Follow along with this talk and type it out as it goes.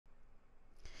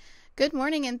Good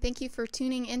morning, and thank you for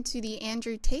tuning into the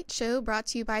Andrew Tate Show, brought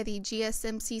to you by the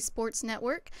GSMC Sports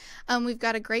Network. We've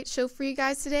got a great show for you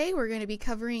guys today. We're going to be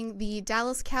covering the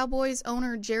Dallas Cowboys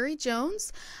owner Jerry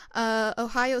Jones,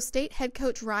 Ohio State head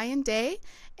coach Ryan Day,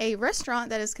 a restaurant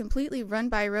that is completely run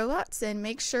by robots, and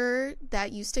make sure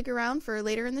that you stick around for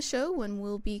later in the show when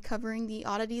we'll be covering the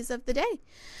oddities of the day.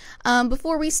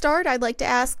 Before we start, I'd like to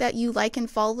ask that you like and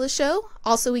follow the show.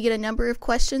 Also, we get a number of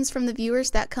questions from the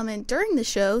viewers that come in during the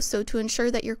show, so to ensure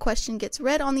that your question gets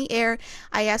read on the air,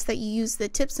 I ask that you use the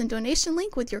tips and donation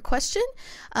link with your question.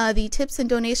 The tips and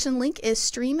donation link is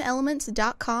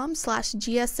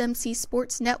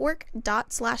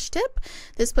streamelements.com/gsmcsportsnetwork./tip.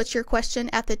 This puts your question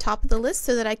at the top of the list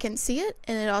so that I can see it,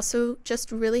 and it also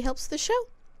just really helps the show.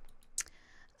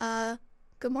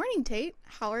 Good morning, Tate.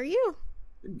 How are you?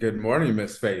 Good morning,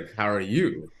 Miss Faith. How are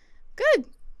you? Good.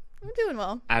 I'm doing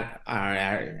well. All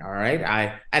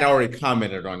right. I'd already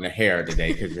commented on the hair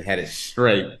today because you had it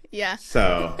straight. Yeah.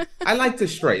 So I like the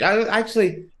straight.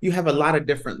 You have a lot of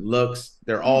different looks.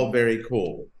 They're all very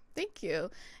cool. Thank you.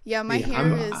 Yeah, my Yeah,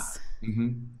 hair is.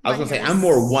 I was gonna say I'm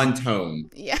more one tone.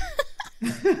 Yeah.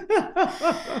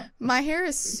 My hair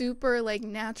is super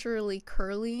naturally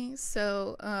curly,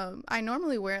 so I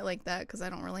normally wear it like that because I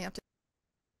don't really have to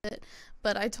it.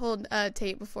 But I told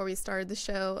Tate before we started the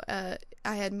show,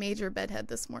 I had major bedhead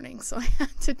this morning, so I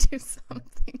had to do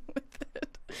something with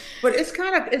it. But it's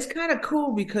kind of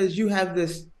cool because you have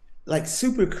this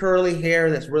super curly hair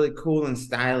that's really cool and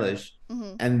stylish,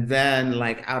 and then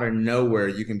out of nowhere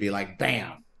you can be like,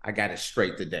 bam, I got it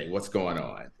straight today. What's going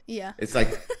on? Yeah. It's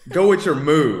like, go with your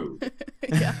mood.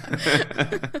 Yeah.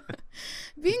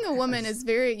 Being a woman is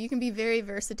you can be very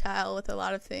versatile with a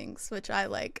lot of things, which I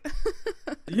like.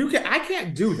 I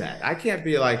can't do that. I can't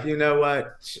be like, you know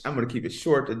what? I'm going to keep it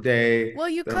short today. Well,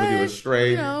 you then could, we do it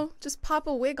straight. Just pop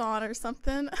a wig on or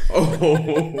something.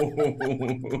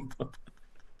 Oh,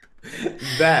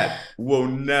 that will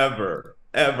never,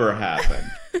 ever happen.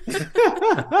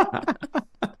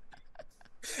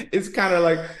 It's kind of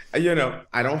like, I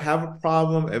don't have a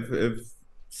problem if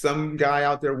some guy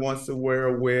out there wants to wear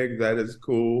a wig, that is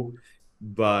cool,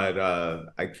 but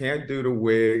I can't do the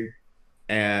wig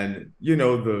and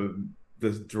the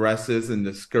dresses and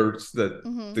the skirts that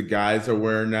the guys are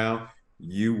wearing now.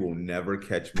 You will never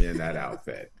catch me in that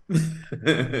outfit.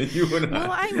 You will not.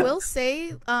 Well, I will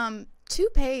say,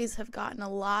 toupees have gotten a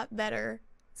lot better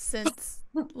since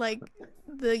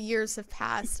the years have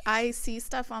passed. I see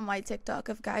stuff on my TikTok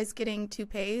of guys getting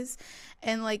toupees,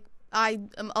 and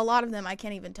a lot of them I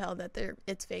can't even tell that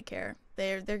it's fake hair.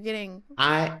 They're getting.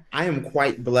 I am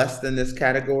quite blessed in this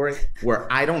category where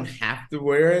I don't have to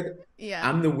wear it. Yeah.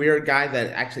 I'm the weird guy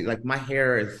that actually my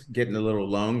hair is getting a little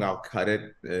long. I'll cut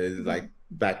it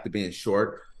back to being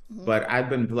short. But I've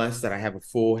been blessed that I have a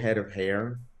full head of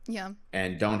hair. Yeah.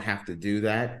 And don't have to do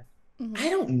that. I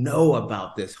don't know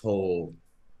about this whole,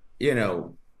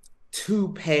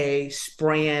 toupee,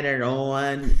 spraying it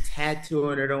on,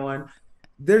 tattooing it on.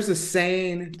 There's a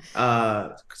saying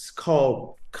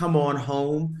called "come on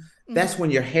home." That's when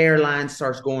your hairline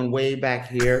starts going way back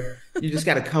here. You just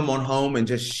got to come on home and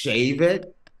just shave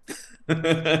it.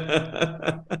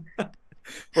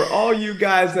 For all you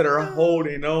guys that are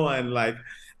holding on,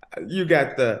 you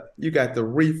got the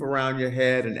wreath around your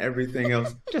head and everything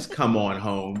else, just come on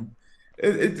home.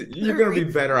 You're going to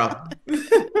be better off.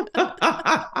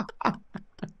 God.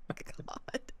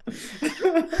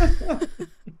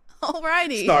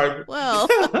 Alrighty. Sorry. Well,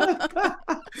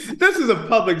 this is a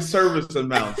public service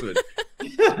announcement.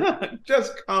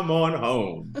 Just come on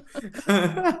home.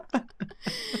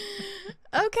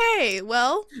 Okay.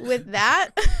 Well, with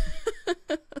that,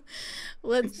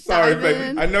 let's Sorry, dive baby.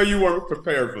 in. I know you weren't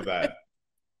prepared for that.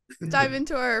 Dive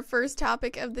into our first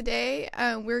topic of the day.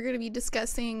 We're going to be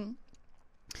discussing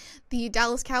the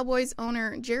Dallas Cowboys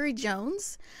owner, Jerry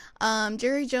Jones.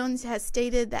 Jerry Jones has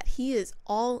stated that he is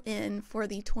all in for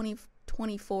the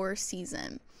 2024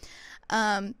 season.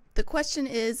 The question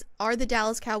is, are the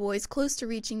Dallas Cowboys close to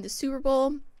reaching the Super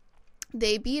Bowl?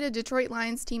 They beat a Detroit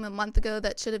Lions team a month ago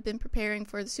that should have been preparing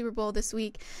for the Super Bowl this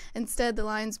week. Instead, the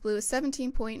Lions blew a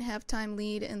 17-point halftime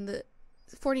lead in the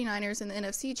 49ers in the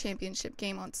NFC Championship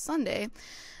game on Sunday.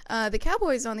 The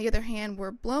Cowboys, on the other hand,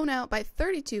 were blown out by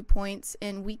 32 points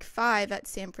in Week 5 at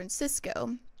San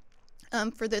Francisco.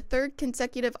 For the third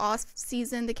consecutive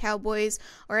off-season, the Cowboys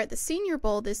are at the Senior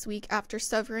Bowl this week after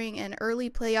suffering an early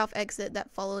playoff exit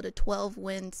that followed a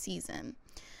 12-win season.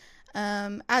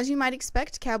 As you might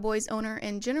expect, Cowboys owner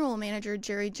and general manager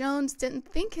Jerry Jones didn't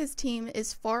think his team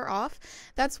is far off.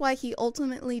 That's why he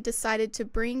ultimately decided to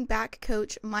bring back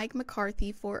coach Mike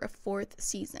McCarthy for a fourth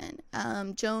season.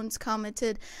 Jones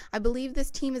commented, "I believe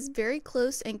this team is very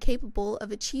close and capable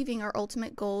of achieving our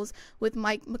ultimate goals with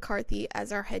Mike McCarthy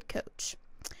as our head coach."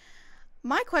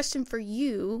 My question for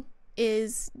you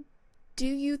is, do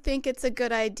you think it's a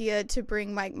good idea to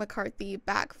bring Mike McCarthy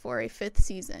back for a fifth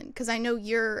season? Because I know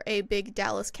you're a big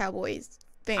Dallas Cowboys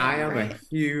fan, I am right? a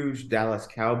huge Dallas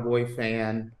Cowboy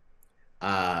fan,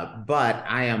 but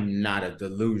I am not a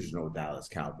delusional Dallas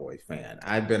Cowboy fan.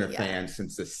 I've been a Yeah. fan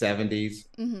since the 70s.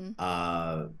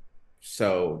 Mm-hmm.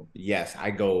 So yes,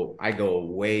 I go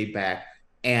way back,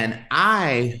 and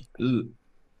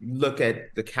look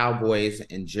at the Cowboys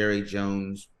and Jerry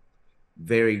Jones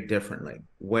very differently.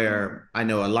 Mm-hmm. Where I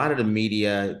know a lot of the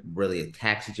media really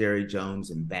attacks Jerry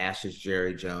Jones and bashes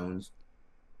Jerry Jones.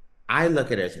 I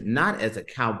look at it as not as a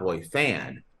Cowboy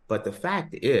fan, but the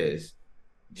fact is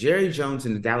Jerry Jones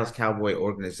and the Dallas Cowboy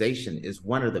organization is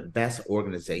one of the best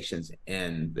organizations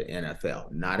in the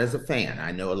NFL. Not as a fan.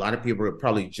 I know a lot of people are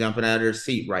probably jumping out of their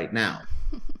seat right now.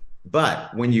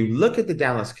 But when you look at the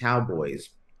Dallas Cowboys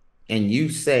and you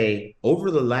say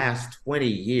over the last 20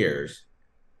 years,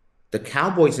 the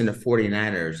Cowboys and the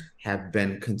 49ers have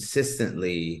been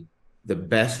consistently the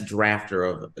best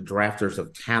drafters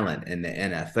of talent in the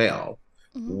NFL,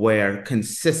 Mm-hmm. where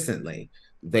consistently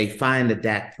they find the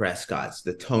Dak Prescotts,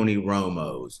 the Tony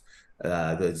Romos,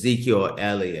 the Ezekiel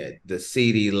Elliott, the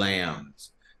CeeDee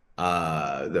Lambs,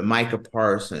 the Micah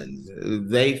Parsons.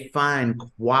 They find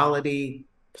quality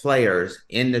players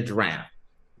in the draft.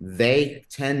 They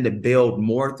tend to build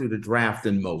more through the draft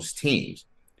than most teams,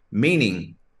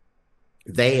 meaning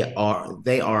they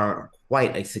are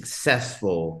quite a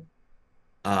successful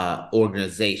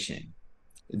organization.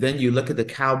 Then you look at the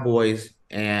Cowboys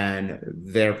and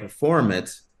their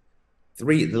performance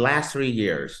the last 3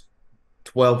 years,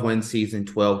 12 win season,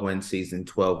 12 win season,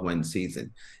 12 win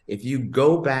season. If you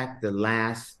go back the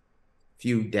last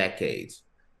few decades,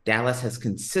 Dallas has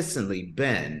consistently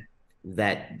been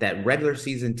that regular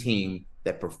season team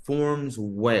that performs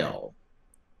well,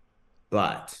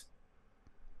 but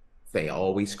they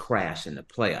always crash in the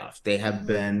playoffs. They have Mm-hmm.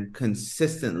 been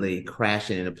consistently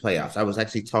crashing in the playoffs. I was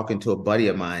actually talking to a buddy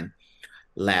of mine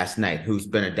last night who's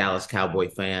been a Dallas Cowboy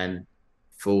fan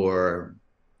for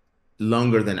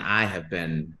longer than I have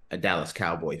been a Dallas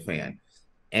Cowboy fan.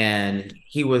 And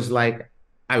he was like,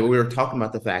 we were talking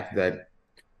about the fact that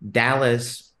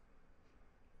Dallas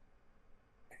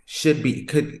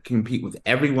could compete with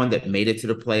everyone that made it to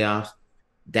the playoffs.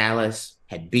 Dallas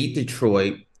had beat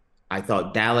Detroit. I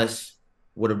thought Dallas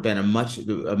would have been a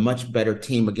much better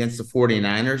team against the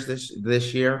 49ers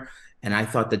this year. And I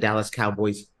thought the Dallas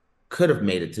Cowboys could have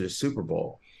made it to the Super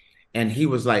Bowl. And he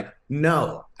was like,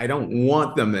 "No, I don't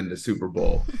want them in the Super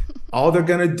Bowl. All they're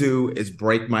gonna do is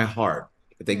break my heart.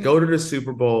 If they go to the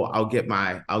Super Bowl, I'll get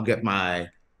all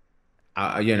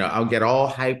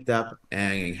hyped up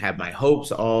and have my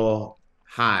hopes all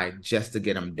high just to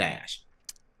get them dashed."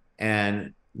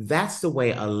 And that's the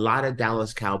way a lot of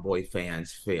Dallas Cowboy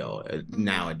fans feel Mm-hmm.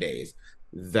 nowadays,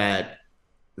 that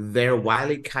they're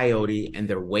Wile E. Coyote and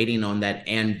they're waiting on that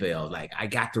anvil. Like, I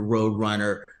got the road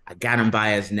runner, I got him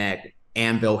by his neck,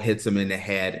 anvil hits him in the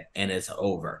head, and it's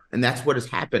over. And that's what has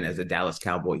happened as a Dallas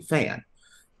Cowboy fan.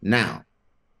 Now,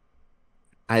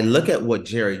 I look at what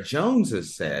Jerry Jones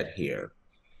has said here,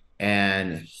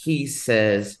 and he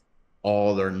says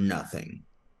all or nothing.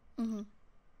 Mm-hmm.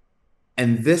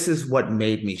 And this is what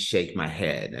made me shake my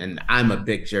head. And I'm a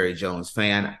big Jerry Jones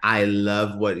fan. I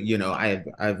love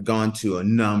I've gone to a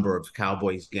number of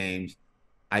Cowboys games.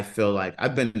 I feel like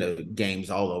I've been to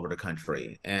games all over the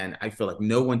country, and I feel like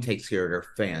no one takes care of their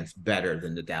fans better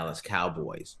than the Dallas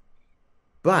Cowboys.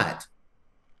 But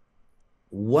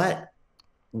what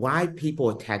why people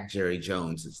attack Jerry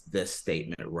Jones is this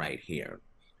statement right here.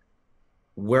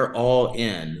 We're all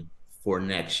in for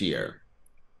next year.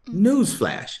 Mm-hmm.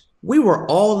 Newsflash, we were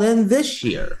all in this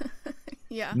year.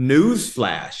 Yeah.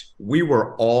 Newsflash, we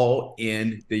were all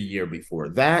in the year before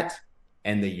that,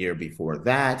 and the year before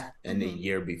that, and the Mm-hmm.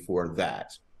 year before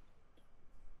that.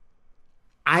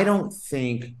 I don't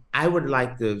think I would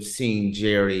like to have seen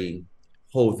Jerry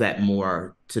hold that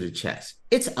more to the chest.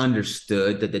 It's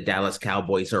understood that the Dallas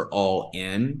Cowboys are all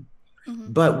in,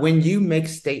 Mm-hmm. but when you make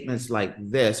statements like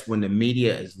this, when the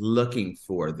media is looking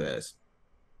for this,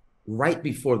 right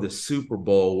before the Super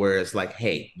Bowl, where it's like,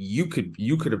 hey, you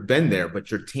could have been there,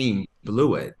 but your team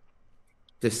blew it,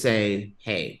 to say,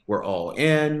 hey, we're all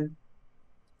in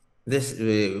this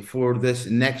for this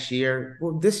next year.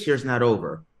 Well, this year's not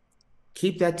over.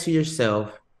 Keep that to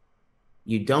yourself.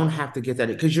 You don't have to get that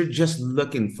because you're just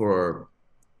looking for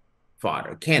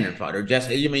fodder, cannon fodder. Just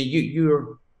I mean,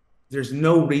 you're there's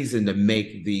no reason to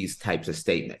make these types of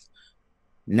statements.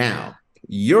 Now,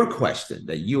 your question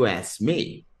that you asked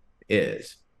me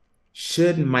is,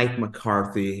 should Mike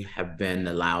McCarthy have been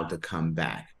allowed to come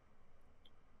back?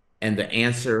 And the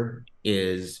answer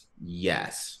is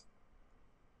yes.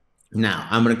 Now,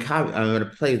 I'm gonna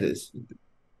play this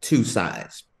two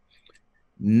sides.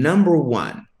 Number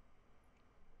one,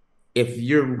 if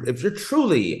you're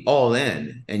truly all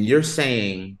in and you're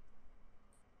saying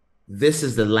this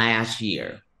is the last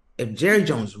year, if Jerry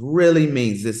Jones really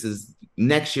means this is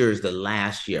next year is the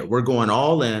last year, we're going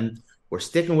all in, we're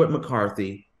sticking with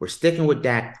McCarthy, we're sticking with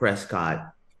Dak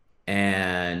Prescott,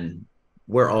 and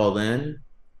we're all in,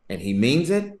 and he means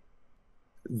it,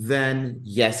 then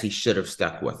yes, he should have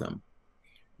stuck with him.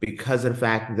 Because of the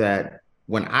fact that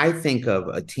when I think of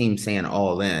a team saying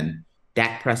all in,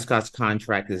 Dak Prescott's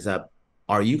contract is up.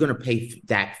 Are you going to pay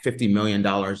Dak $50 million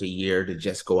a year to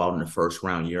just go out in the first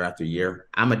round year after year?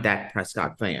 I'm a Dak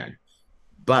Prescott fan.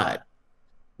 But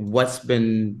what's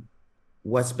been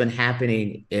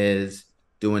happening is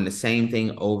doing the same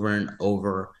thing over and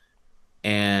over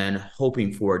and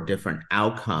hoping for a different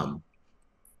outcome.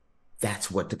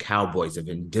 That's what the Cowboys have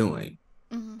been doing.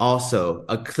 Mm-hmm. Also,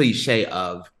 a cliche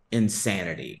of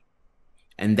insanity.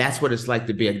 And that's what it's like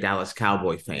to be a Dallas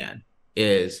Cowboy fan,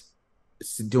 is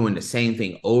doing the same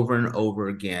thing over and over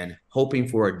again, hoping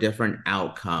for a different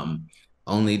outcome,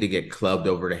 only to get clubbed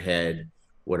over the head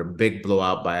with a big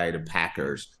blowout by the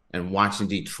Packers, and watching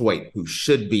Detroit, who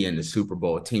should be in the Super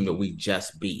Bowl, a team that we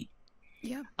just beat.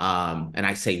 Yeah. And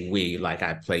I say we, like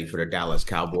I played for the Dallas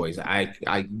Cowboys.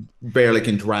 I barely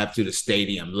can drive to the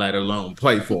stadium, let alone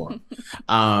play for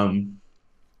them.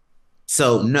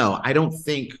 So no, I don't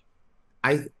think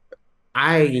I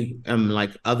am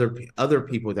like other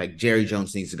people like Jerry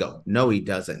Jones needs to go. No, he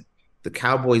doesn't. The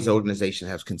Cowboys organization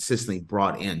has consistently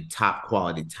brought in top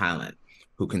quality talent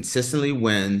who consistently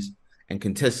wins and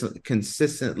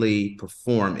consistently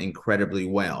perform incredibly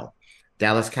well.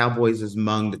 Dallas Cowboys is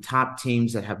among the top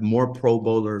teams that have more Pro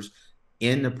Bowlers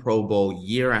in the Pro Bowl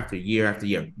year after year after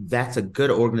year. That's a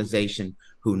good organization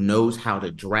who knows how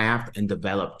to draft and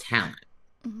develop talent.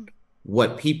 Mm-hmm.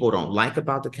 What people don't like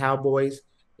about the Cowboys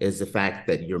is the fact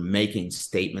that you're making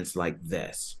statements like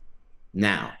this.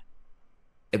 Now,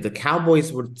 if the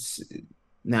Cowboys were,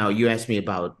 now you asked me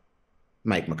about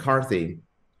Mike McCarthy,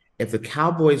 if the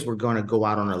Cowboys were going to go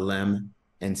out on a limb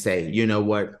and say, you know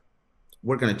what,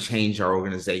 we're going to change our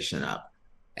organization up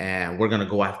and we're going to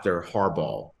go after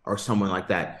Harbaugh or someone like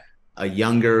that, a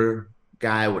younger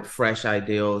guy with fresh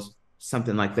ideals,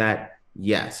 something like that,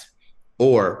 yes.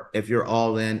 Or if you're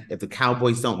all in, if the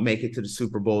Cowboys don't make it to the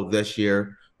Super Bowl this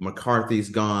year, McCarthy's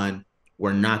gone,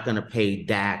 we're not going to pay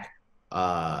Dak.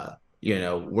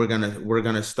 We're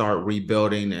gonna start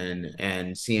rebuilding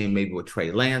and seeing maybe what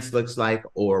Trey Lance looks like,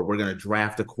 or we're gonna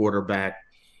draft a quarterback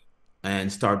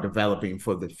and start developing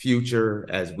for the future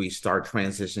as we start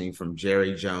transitioning from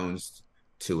Jerry Jones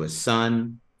to his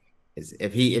son.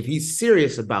 If he's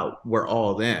serious about we're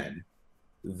all in,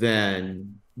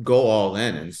 then go all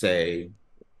in and say,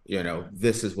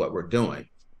 this is what we're doing.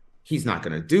 He's not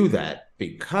going to do that,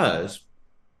 because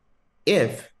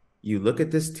if you look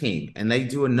at this team and they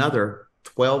do another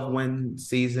 12-win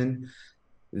season,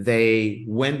 they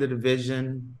win the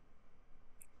division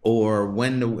or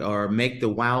make the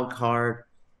wild card,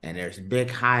 and there's big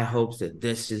high hopes that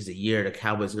this is the year the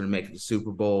Cowboys are going to make the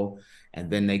Super Bowl, and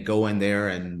then they go in there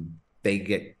and they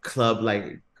get clubbed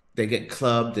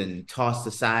and tossed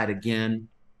aside again.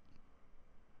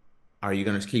 Are you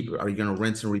going to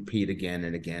rinse and repeat again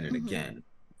and again and again?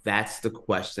 That's the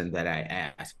question that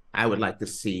I ask. I would like to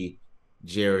see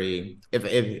Jerry,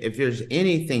 if there's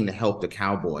anything to help the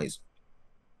Cowboys,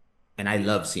 and I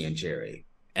love seeing Jerry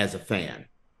as a fan,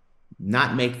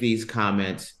 not make these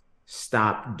comments,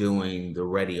 stop doing the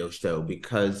radio show,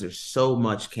 because there's so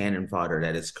much cannon fodder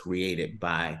that is created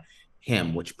by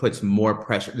him, which puts more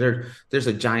pressure. There's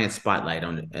a giant spotlight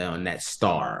on that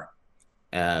star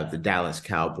of the Dallas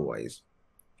Cowboys.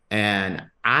 And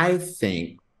I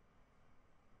think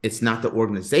it's not the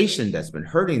organization that's been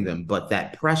hurting them, but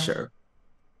that pressure.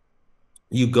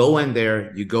 You go in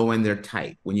there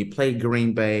tight. When you play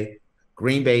Green Bay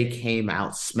came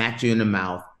out, smacked you in the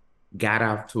mouth, got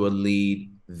out to a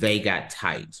lead, they got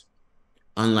tight.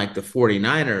 Unlike the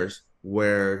 49ers,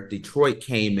 where Detroit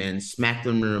came in, smacked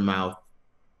them in the mouth,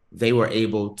 they were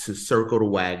able to circle the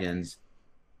wagons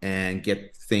and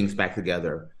get things back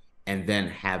together and then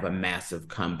have a massive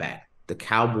comeback. The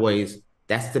Cowboys,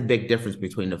 that's the big difference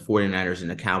between the 49ers and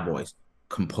the Cowboys.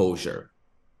 composure.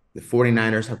 The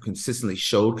 49ers have consistently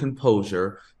showed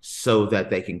composure so that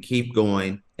they can keep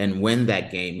going and win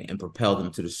that game and propel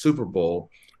them to the Super Bowl,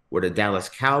 where the Dallas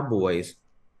Cowboys,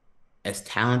 as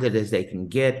talented as they can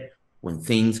get, when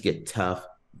things get tough,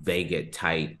 they get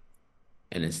tight.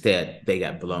 And instead, they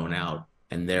got blown out.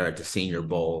 And they're at the Senior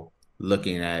Bowl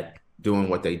looking at doing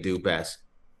what they do best,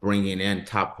 bringing in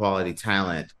top quality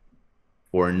talent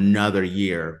for another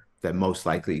year that most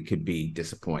likely could be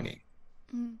disappointing.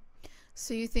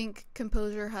 So you think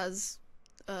composure has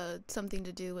something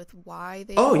to do with why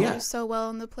they do so well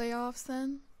in the playoffs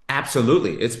then?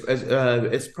 Absolutely.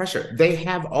 It's pressure. They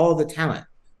have all the talent.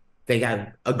 They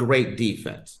got a great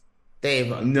defense. They've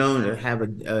known to have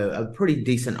a pretty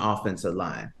decent offensive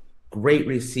line. Great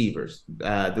receivers.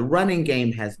 The running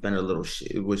game has been a little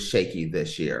was shaky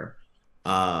this year.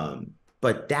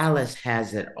 But Dallas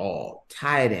has it all.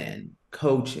 Tight end,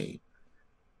 coaching,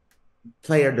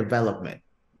 player development,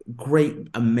 great,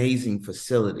 amazing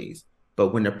facilities.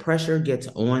 But when the pressure gets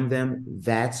on them,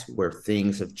 that's where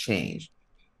things have changed.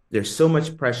 There's so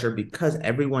much pressure because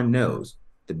everyone knows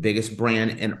the biggest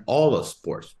brand in all of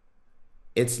sports.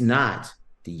 It's not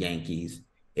the Yankees.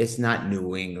 It's not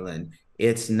New England.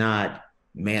 It's not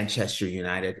Manchester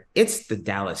United. It's the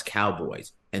Dallas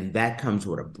Cowboys. And that comes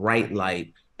with a bright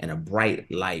light, and a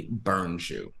bright light burns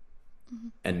you. Mm-hmm.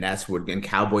 And that's what, and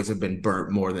Cowboys have been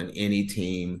burnt more than any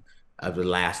team of the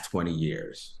last 20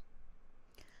 years.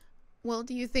 Well,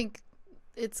 do you think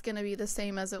it's going to be the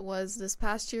same as it was this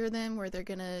past year then, where they're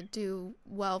going to do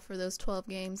well for those 12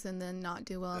 games and then not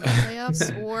do well in the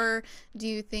playoffs? Or do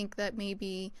you think that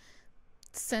maybe,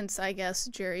 since I guess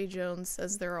Jerry Jones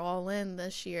says they're all in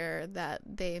this year, that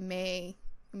they may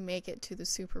make it to the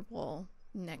Super Bowl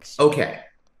next year? Okay,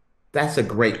 that's a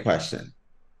great question.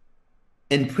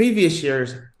 In previous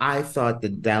years, I thought the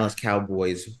Dallas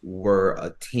Cowboys were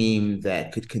a team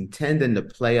that could contend in the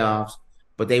playoffs,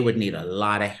 but they would need a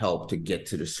lot of help to get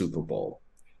to the Super Bowl.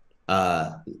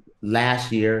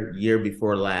 Last year, year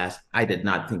before last, I did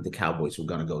not think the Cowboys were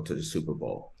going to go to the Super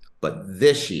Bowl. But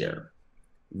this year,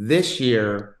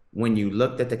 when you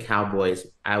looked at the Cowboys,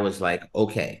 I was like,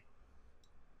 okay,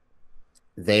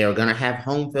 they are going to have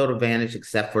home field advantage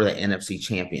except for the NFC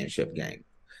Championship game.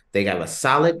 They got a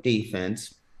solid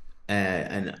defense,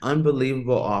 an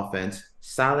unbelievable offense,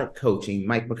 solid coaching.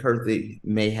 Mike McCarthy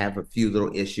may have a few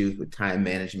little issues with time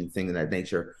management, things of that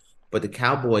nature, but the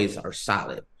Cowboys are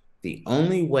solid. The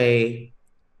only way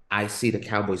I see the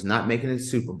Cowboys not making the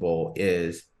Super Bowl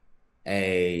is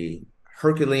a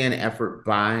Herculean effort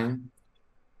by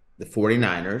the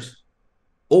 49ers,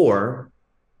 or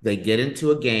they get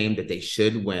into a game that they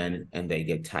should win and they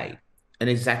get tight. And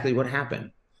exactly what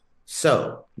happened.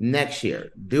 So next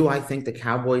year, do I think the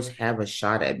Cowboys have a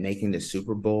shot at making the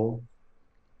Super Bowl?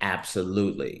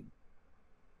 Absolutely.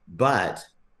 But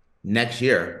next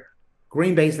year,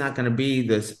 Green Bay's not going to be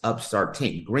this upstart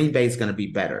team. Green Bay's going to be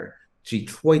better.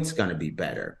 Detroit's going to be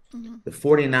better. Mm-hmm. The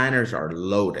 49ers are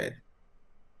loaded.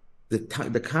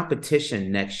 The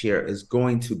competition next year is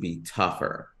going to be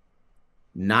tougher,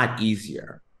 not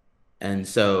easier. And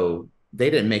so they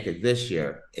didn't make it this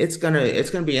year. It's gonna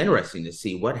be interesting to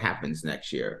see what happens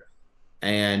next year.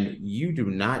 And you do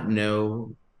not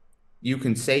know. You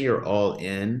can say you're all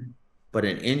in, but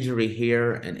an injury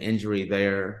here, an injury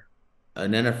there,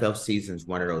 an NFL season is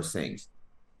one of those things.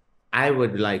 I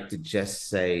would like to just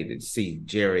say to see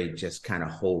Jerry just kind of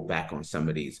hold back on some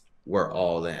of these. We're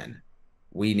all in.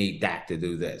 We need Dak to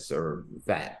do this or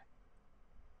that.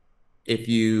 If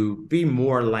you be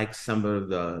more like some of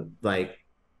the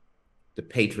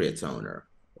Patriots owner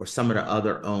or some of the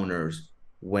other owners,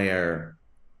 where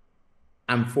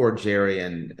I'm for Jerry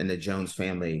and the Jones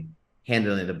family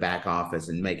handling the back office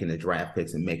and making the draft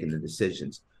picks and making the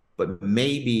decisions, but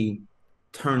maybe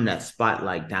turn that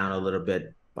spotlight down a little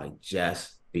bit by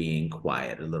just being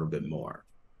quiet a little bit more.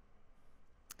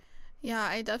 Yeah,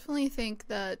 I definitely think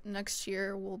that next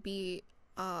year will be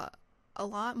a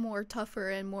lot more tougher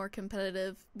and more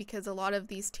competitive, because a lot of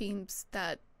these teams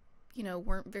that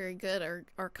weren't very good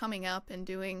are coming up and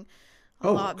doing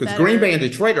a lot better. Because Green Bay and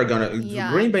Detroit are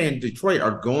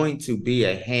going to be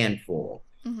a handful.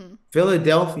 Mm-hmm.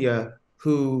 Philadelphia,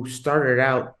 who started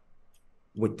out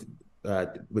with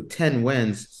 10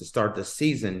 wins to start the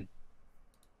season,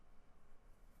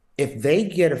 if they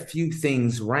get a few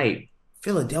things right,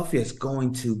 Philadelphia is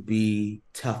going to be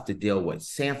tough to deal with.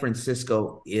 San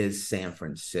Francisco is San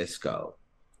Francisco.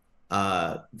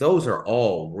 Those are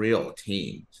all real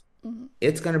teams. Mm-hmm.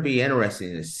 It's going to be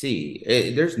interesting to see.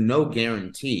 There's no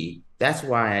guarantee. That's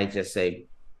why I just say,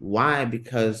 why?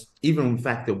 Because even the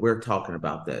fact that we're talking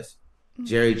about this, mm-hmm.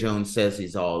 Jerry Jones says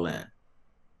he's all in.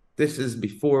 this is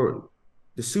before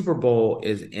the Super Bowl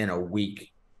is in a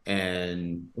week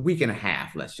and a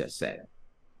half, let's just say.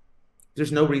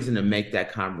 There's no reason to make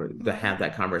that to have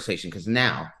that conversation, because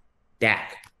now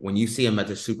Dak, when you see him at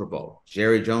the Super Bowl,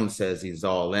 Jerry Jones says he's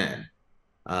all in.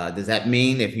 Does that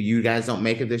mean if you guys don't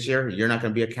make it this year, you're not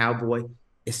going to be a Cowboy?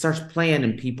 It starts playing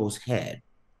in people's head.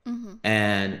 Mm-hmm.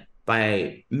 And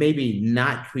by maybe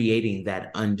not creating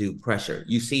that undue pressure,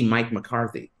 you see Mike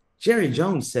McCarthy. Jerry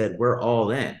Jones said, we're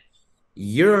all in.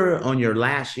 You're on your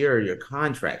last year of your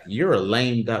contract. You're a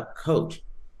lame duck coach.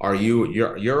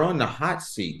 You're on the hot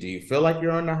seat? Do you feel like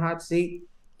you're on the hot seat?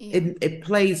 Yeah. It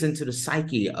plays into the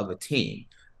psyche of a team.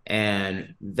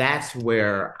 And that's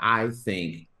where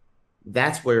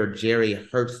Jerry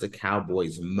hurts the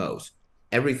Cowboys most.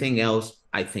 Everything else,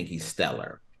 I think he's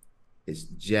stellar. It's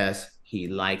just he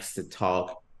likes to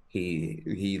talk.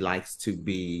 He likes to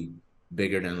be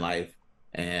bigger than life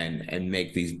and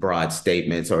make these broad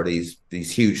statements or these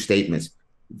huge statements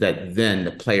that then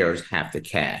the players have to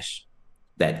cash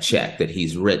that check that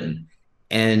he's written.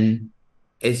 And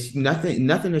it's nothing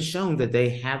has shown that they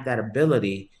have that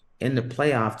ability in the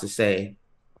playoff to say,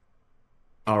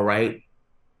 all right,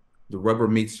 the rubber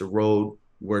meets the road,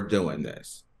 we're doing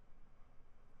this.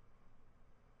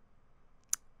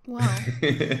 Wow.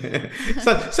 This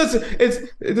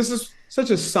is such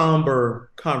a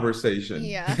somber conversation.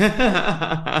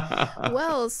 Yeah.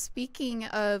 Well, speaking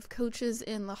of coaches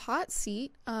in the hot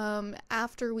seat,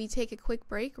 after we take a quick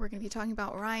break, we're going to be talking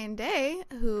about Ryan Day,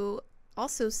 who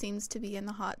also seems to be in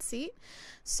the hot seat.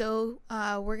 So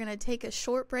we're going to take a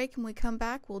short break, and when we come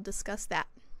back, we'll discuss that.